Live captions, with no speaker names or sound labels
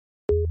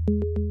Hey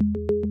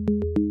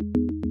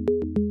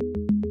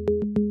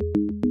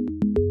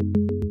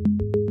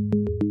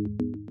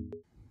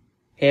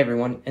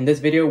everyone, in this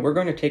video we're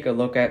going to take a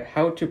look at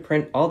how to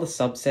print all the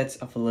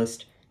subsets of a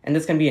list, and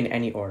this can be in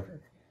any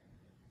order.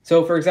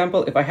 So for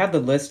example, if I have the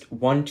list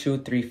 1,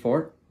 2, 3,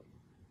 4,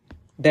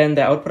 then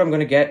the output I'm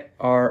going to get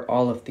are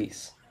all of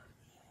these.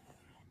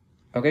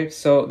 Okay,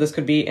 so this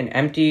could be an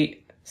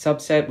empty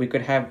subset. We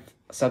could have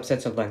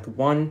subsets of length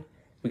 1,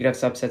 we could have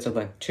subsets of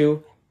length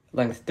 2,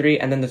 length 3,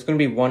 and then there's going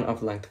to be one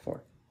of length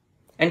 4.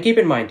 And keep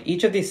in mind,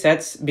 each of these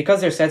sets, because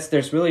they're sets,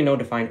 there's really no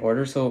defined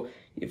order. So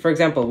for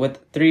example, with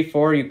 3,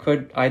 4, you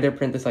could either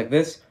print this like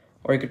this,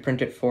 or you could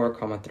print it 4,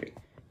 3. It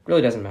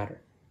really doesn't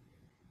matter.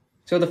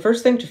 So the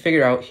first thing to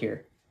figure out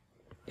here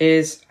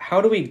is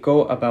how do we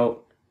go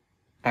about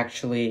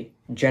actually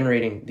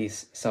generating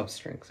these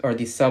substrings, or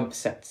these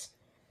subsets?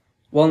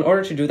 Well, in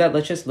order to do that,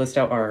 let's just list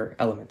out our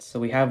elements.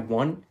 So we have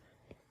 1,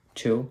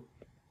 2,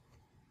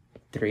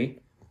 3,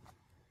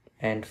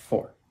 and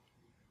 4.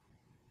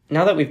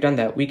 Now that we've done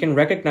that, we can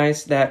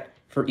recognize that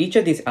for each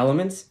of these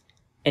elements,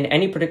 in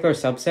any particular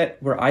subset,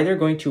 we're either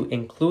going to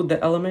include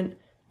the element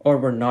or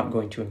we're not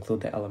going to include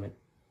the element.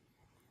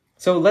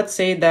 So let's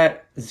say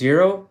that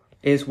 0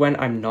 is when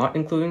I'm not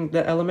including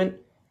the element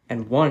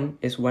and 1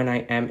 is when I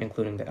am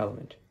including the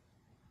element.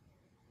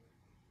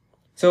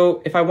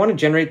 So if I want to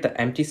generate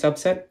the empty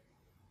subset,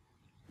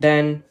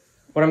 then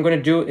what I'm going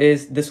to do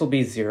is this will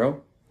be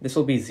 0, this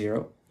will be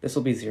 0, this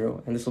will be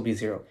 0, and this will be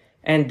 0.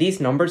 And these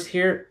numbers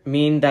here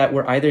mean that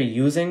we're either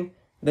using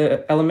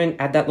the element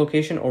at that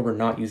location or we're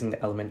not using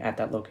the element at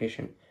that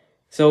location.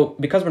 So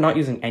because we're not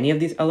using any of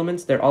these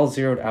elements, they're all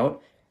zeroed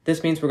out.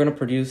 This means we're going to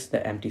produce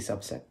the empty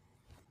subset.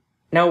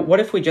 Now,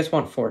 what if we just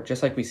want 4,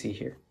 just like we see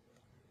here?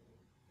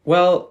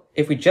 Well,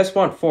 if we just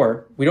want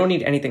 4, we don't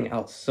need anything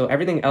else. So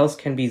everything else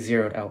can be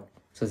zeroed out.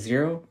 So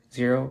 0,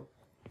 0,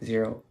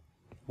 0,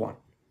 1.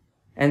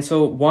 And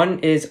so 1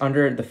 is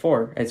under the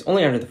 4. It's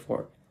only under the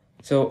 4.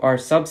 So our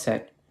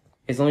subset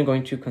is only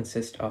going to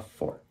consist of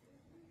 4.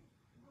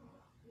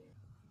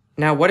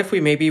 Now, what if we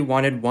maybe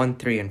wanted 1,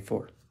 3, and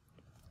 4?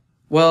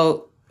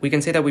 Well, we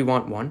can say that we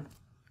want 1,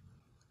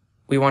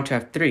 we want to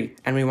have 3,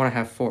 and we want to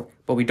have 4,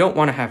 but we don't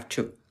want to have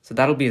 2, so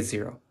that'll be a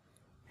 0.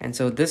 And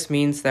so this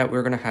means that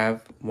we're going to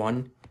have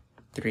 1,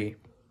 3,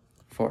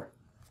 4.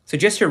 So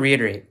just to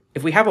reiterate,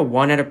 if we have a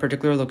 1 at a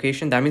particular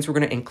location, that means we're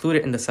going to include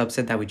it in the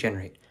subset that we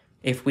generate.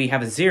 If we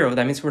have a 0,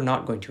 that means we're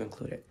not going to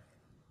include it.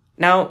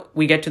 Now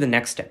we get to the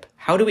next step.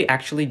 How do we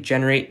actually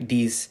generate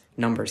these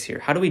numbers here?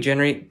 How do we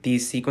generate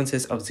these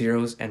sequences of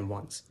zeros and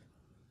ones?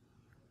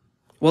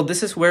 Well,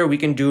 this is where we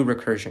can do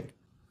recursion.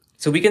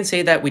 So we can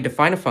say that we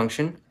define a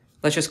function.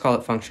 Let's just call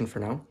it function for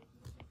now.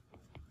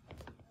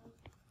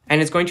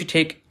 And it's going to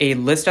take a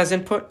list as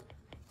input,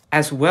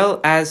 as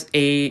well as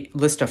a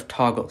list of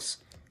toggles.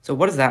 So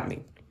what does that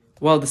mean?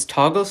 Well, this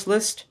toggles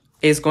list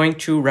is going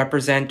to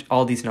represent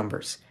all these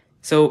numbers.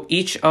 So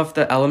each of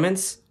the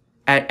elements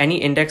at any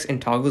index in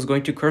toggle is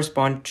going to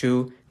correspond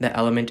to the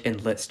element in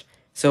list.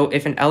 So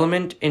if an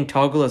element in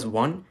toggle is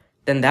 1,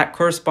 then that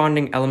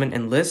corresponding element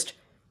in list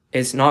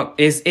is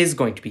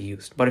going to be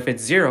used. But if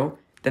it's 0,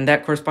 then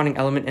that corresponding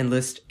element in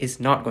list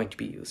is not going to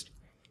be used.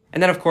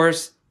 And then of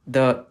course,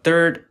 the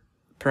third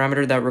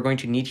parameter that we're going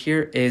to need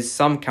here is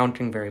some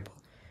counting variable,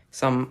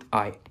 some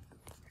I.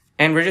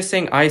 And we're just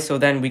saying I, so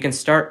then we can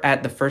start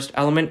at the first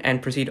element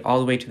and proceed all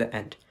the way to the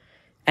end.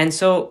 And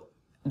so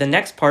the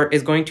next part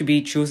is going to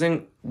be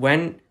choosing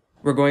when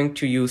we're going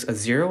to use a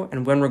 0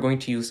 and when we're going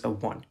to use a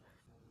 1.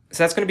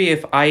 So that's going to be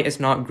if I is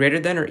not greater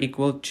than or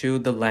equal to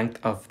the length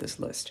of this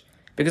list.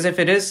 Because if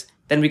it is,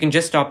 then we can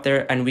just stop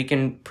there and we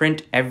can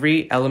print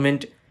every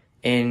element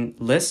in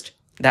list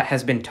that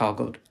has been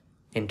toggled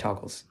in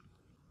toggles.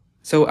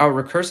 So our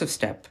recursive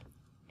step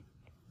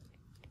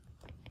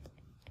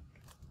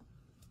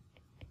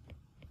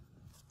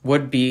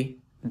would be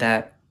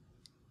that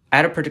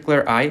at a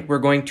particular I, we're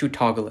going to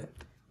toggle it.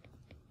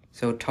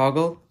 So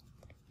toggle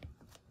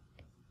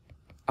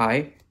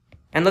I,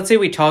 and let's say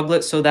we toggle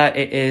it so that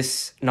it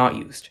is not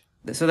used.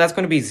 So that's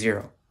going to be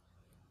 0.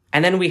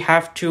 And then we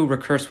have to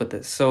recurse with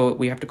this. So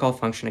we have to call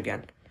function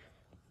again.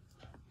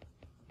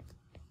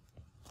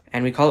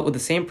 And we call it with the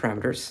same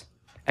parameters,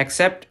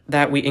 except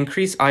that we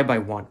increase I by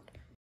 1.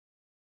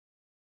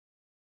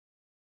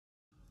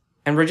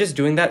 And we're just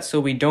doing that so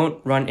we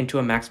don't run into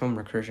a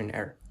maximum recursion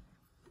error,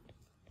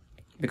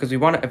 because we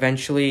want to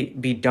eventually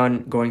be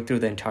done going through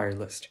the entire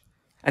list.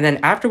 And then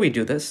after we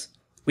do this,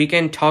 we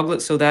can toggle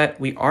it so that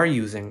we are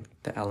using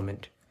the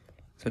element.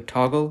 So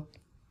toggle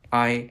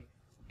I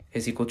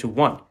is equal to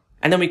 1.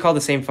 And then we call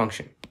the same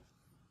function.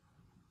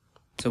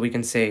 So we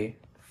can say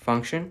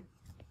function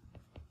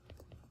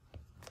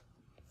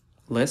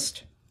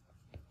list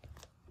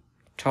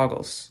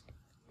toggles,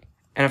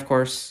 and of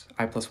course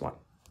I plus 1.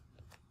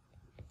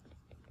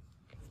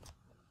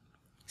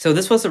 So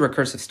this was the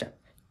recursive step.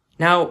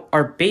 Now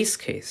our base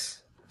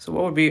case. So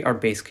what would be our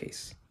base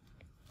case?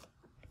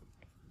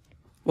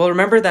 Well,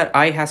 remember that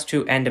I has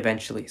to end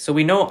eventually. So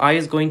we know I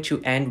is going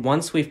to end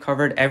once we've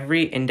covered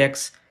every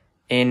index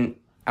in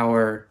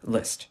our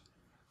list.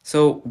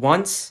 So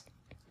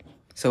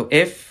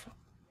if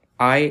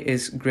I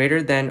is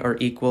greater than or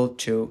equal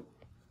to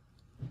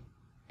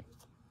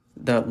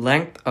the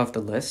length of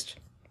the list,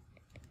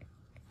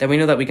 then we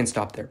know that we can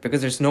stop there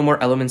because there's no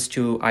more elements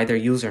to either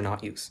use or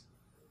not use.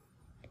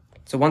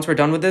 So once we're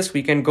done with this,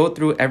 we can go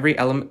through every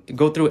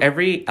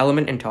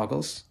element in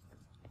toggles.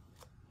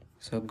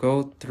 So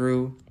go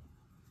through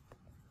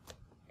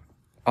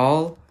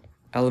all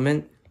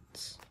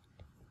elements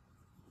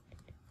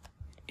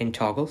in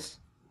toggles.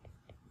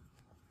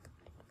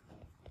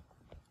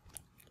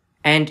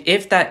 And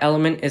if that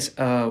element is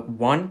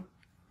 1,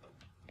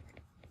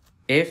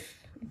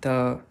 if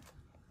the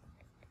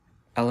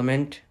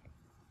element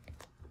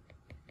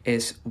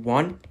is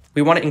 1,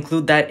 we want to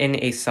include that in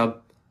a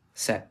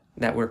subset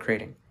that we're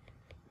creating.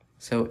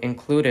 So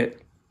include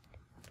it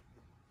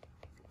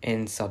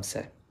in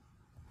subset.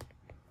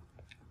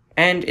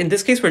 And in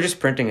this case, we're just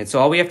printing it. So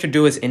all we have to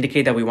do is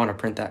indicate that we want to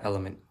print that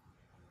element.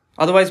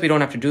 Otherwise, we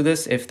don't have to do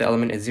this. If the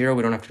element is 0,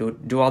 we don't have to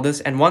do all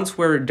this. And once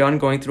we're done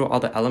going through all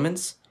the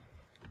elements,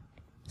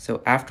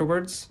 so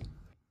afterwards,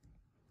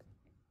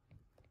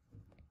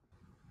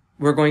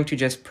 we're going to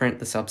just print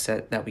the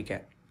subset that we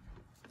get.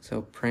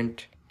 So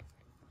print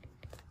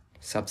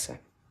subset.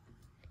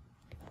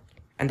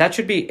 And that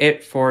should be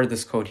it for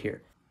this code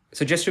here.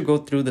 So just to go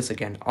through this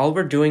again, all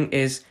we're doing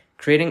is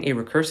creating a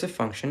recursive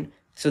function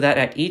so that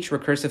at each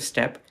recursive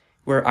step,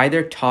 we're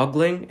either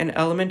toggling an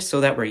element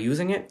so that we're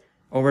using it,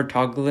 or we're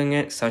toggling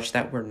it such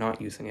that we're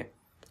not using it.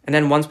 And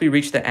then once we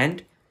reach the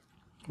end,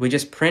 we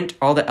just print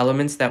all the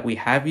elements that we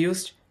have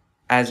used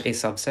as a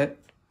subset,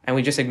 and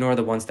we just ignore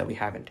the ones that we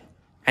haven't.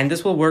 And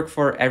this will work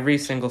for every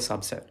single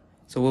subset.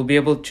 So we'll be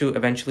able to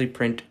eventually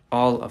print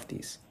all of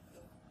these.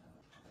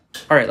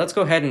 All right, let's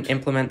go ahead and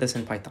implement this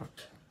in Python.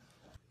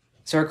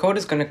 So our code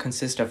is going to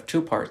consist of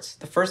 2 parts.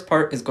 The first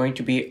part is going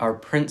to be our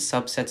print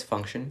subsets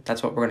function.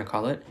 That's what we're going to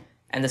call it.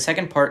 And the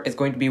second part is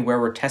going to be where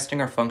we're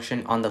testing our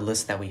function on the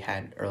list that we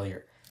had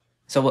earlier.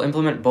 So we'll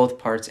implement both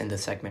parts in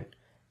this segment.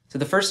 So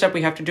the first step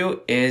we have to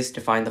do is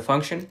define the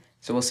function.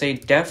 So we'll say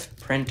def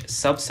print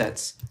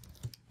subsets.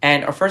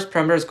 And our first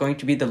parameter is going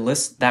to be the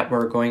list that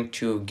we're going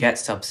to get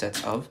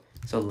subsets of.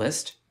 So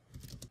list.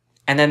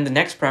 And then the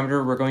next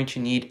parameter we're going to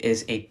need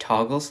is a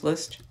toggles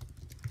list.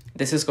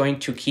 This is going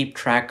to keep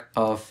track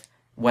of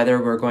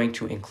whether we're going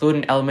to include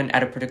an element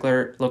at a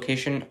particular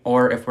location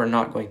or if we're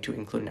not going to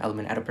include an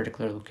element at a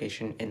particular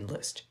location in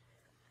list.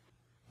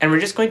 And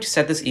we're just going to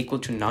set this equal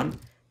to none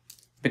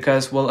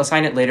because we'll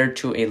assign it later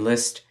to a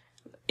list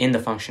in the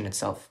function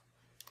itself.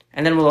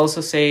 And then we'll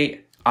also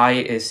say I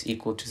is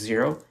equal to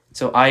 0.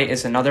 So I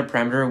is another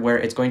parameter where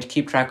it's going to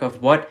keep track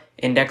of what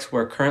index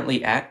we're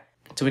currently at.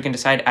 So we can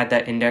decide at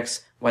that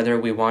index whether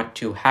we want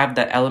to have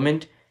that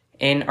element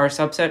in our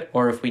subset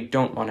or if we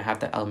don't want to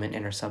have that element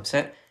in our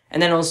subset.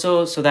 And then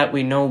also so that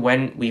we know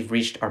when we've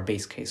reached our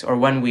base case or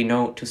when we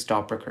know to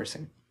stop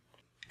recursing.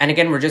 And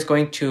again, we're just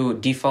going to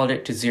default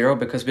it to 0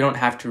 because we don't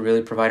have to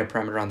really provide a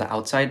parameter on the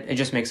outside. It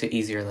just makes it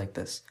easier like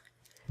this.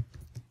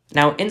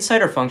 Now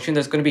inside our function,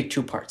 there's going to be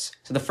 2 parts.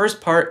 So the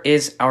first part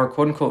is our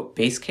quote unquote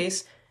base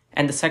case.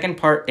 And the second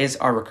part is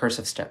our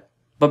recursive step.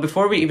 But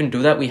before we even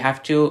do that, we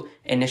have to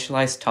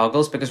initialize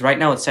toggles because right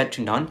now it's set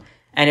to none.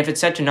 And if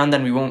it's set to none,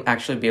 then we won't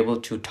actually be able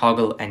to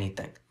toggle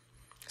anything.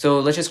 So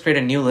let's just create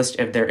a new list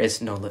if there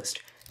is no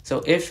list.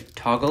 So if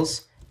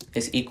toggles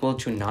is equal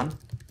to none,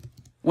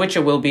 which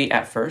it will be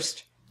at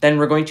first, then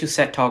we're going to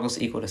set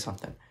toggles equal to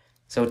something.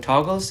 So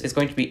toggles is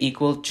going to be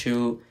equal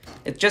to,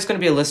 it's just going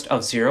to be a list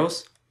of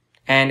zeros,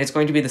 and it's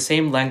going to be the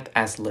same length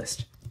as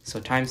list.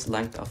 So times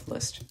length of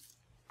list.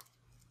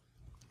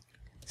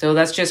 So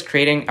that's just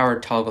creating our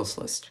toggles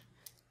list.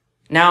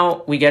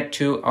 Now we get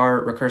to our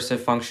recursive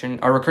function,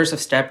 our recursive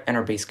step, and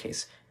our base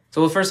case.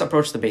 So we'll first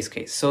approach the base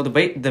case. So the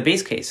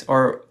base case,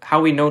 or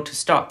how we know to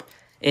stop,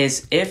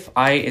 is if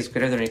I is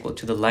greater than or equal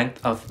to the length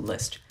of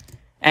list.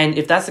 And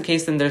if that's the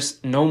case, then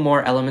there's no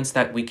more elements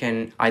that we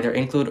can either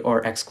include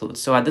or exclude.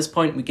 So at this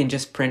point, we can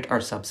just print our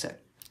subset.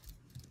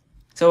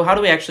 So how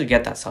do we actually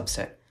get that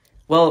subset?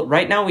 Well,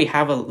 right now we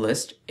have a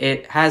list.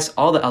 It has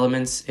all the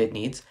elements it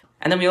needs.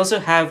 And then we also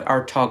have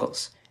our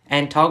toggles.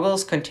 And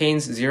toggles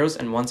contains zeros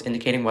and ones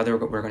indicating whether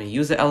we're going to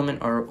use the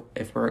element or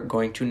if we're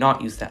going to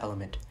not use the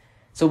element.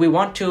 So we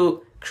want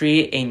to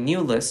create a new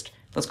list.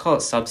 Let's call it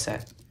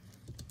subset.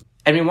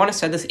 And we want to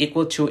set this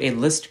equal to a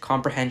list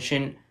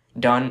comprehension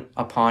done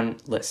upon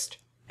list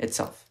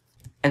itself.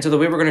 And so the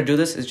way we're going to do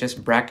this is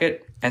just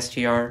bracket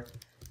str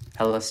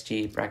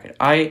lst bracket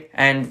I,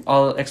 and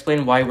I'll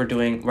explain why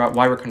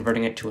we're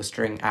converting it to a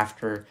string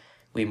after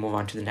we move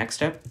on to the next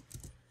step.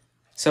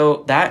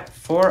 So that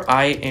for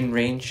I in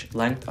range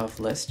length of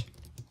list,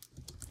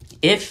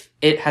 if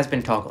it has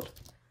been toggled.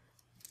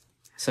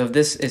 So if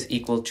this is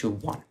equal to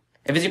 1.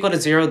 If it's equal to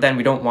 0, then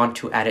we don't want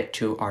to add it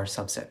to our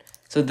subset.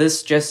 So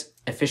this just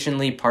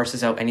efficiently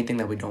parses out anything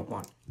that we don't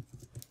want.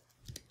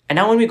 And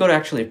now when we go to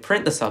actually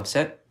print the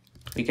subset,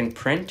 we can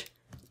print,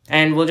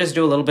 and we'll just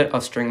do a little bit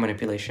of string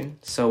manipulation.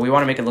 So we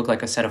want to make it look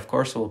like a set, of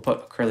course, so we'll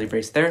put a curly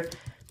brace there,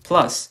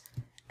 plus.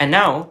 And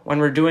now when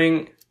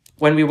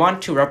we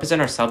want to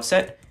represent our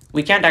subset,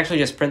 we can't actually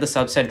just print the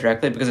subset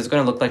directly because it's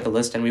going to look like a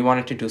list and we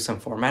wanted to do some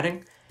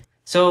formatting.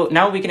 So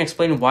now we can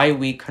explain why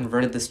we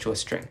converted this to a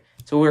string.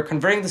 So we're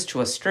converting this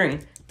to a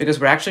string because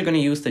we're actually going to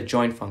use the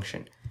join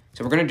function.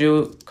 So we're going to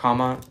do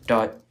comma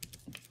dot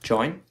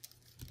join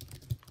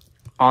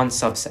on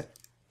subset.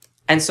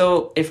 And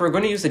so if we're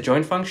going to use the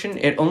join function,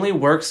 it only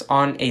works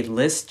on a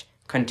list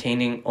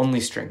containing only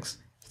strings.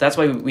 So that's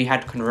why we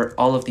had to convert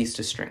all of these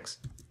to strings.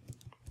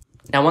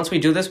 Now, once we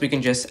do this, we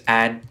can just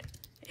add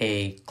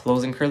a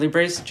closing curly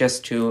brace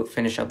just to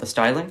finish up the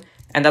styling.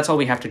 And that's all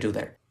we have to do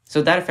there.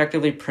 So that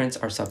effectively prints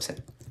our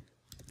subset.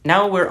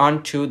 Now we're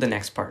on to the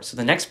next part. So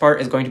the next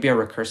part is going to be a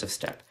recursive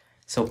step.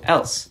 So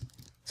else.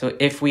 So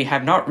if we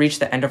have not reached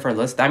the end of our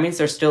list, that means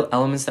there's still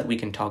elements that we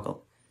can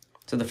toggle.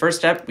 So the first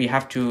step, we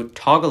have to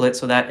toggle it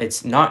so that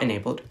it's not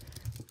enabled,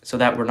 so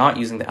that we're not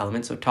using the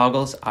element. So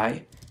toggles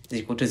I is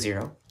equal to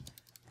 0.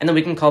 And then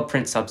we can call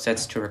print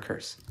subsets to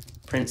recurse.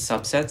 Print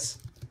subsets.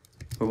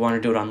 We want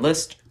to do it on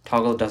list.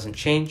 Toggle doesn't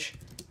change,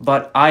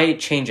 but I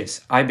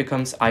changes. I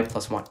becomes I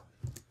plus 1.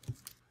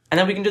 And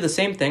then we can do the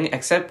same thing,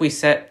 except we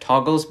set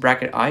toggles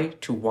bracket I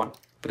to 1,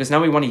 because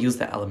now we want to use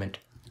the element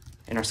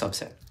in our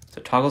subset.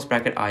 So toggles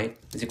bracket I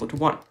is equal to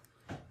 1.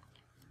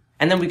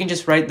 And then we can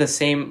just write the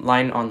same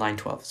line on line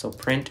 12. So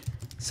print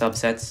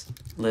subsets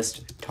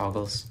list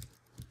toggles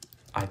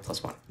I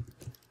plus 1.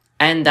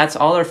 And that's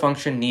all our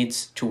function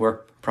needs to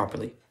work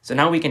properly. So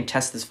now we can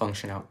test this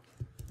function out.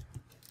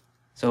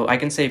 So I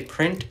can say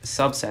print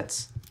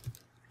subsets,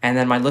 and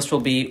then my list will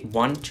be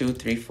 1, 2,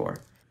 3, 4.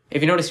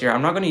 If you notice here,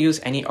 I'm not going to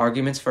use any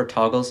arguments for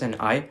toggles and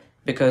I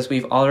because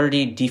we've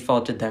already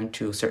defaulted them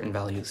to certain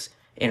values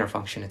in our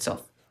function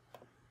itself.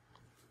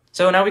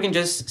 So now we can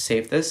just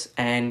save this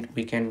and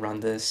we can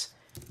run this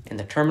in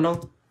the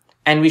terminal,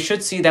 and we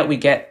should see that we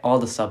get all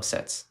the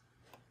subsets.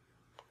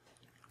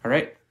 All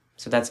right,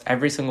 so that's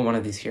every single one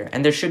of these here,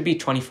 and there should be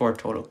 24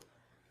 total.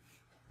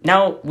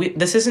 Now,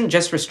 this isn't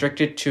just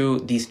restricted to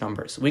these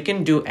numbers. We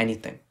can do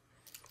anything.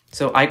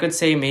 So I could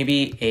say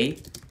maybe A,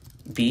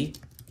 B,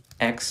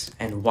 X,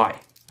 and Y,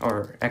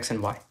 or X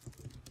and Y.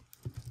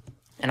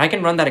 And I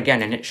can run that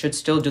again, and it should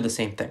still do the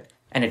same thing,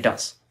 and it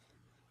does.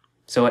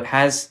 So it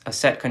has a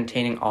set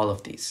containing all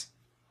of these.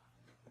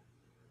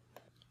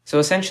 So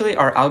essentially,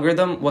 our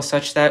algorithm was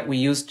such that we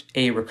used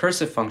a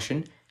recursive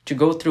function to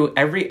go through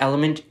every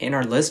element in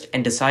our list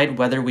and decide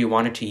whether we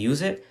wanted to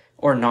use it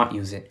or not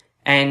use it.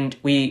 And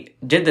we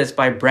did this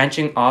by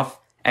branching off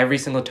every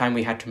single time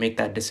we had to make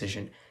that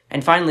decision.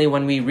 And finally,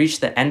 when we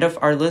reached the end of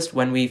our list,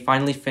 when we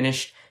finally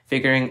finished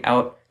figuring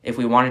out if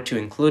we wanted to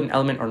include an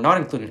element or not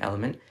include an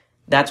element,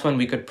 that's when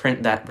we could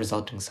print that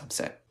resulting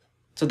subset.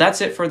 So that's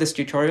it for this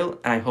tutorial,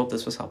 and I hope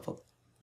this was helpful.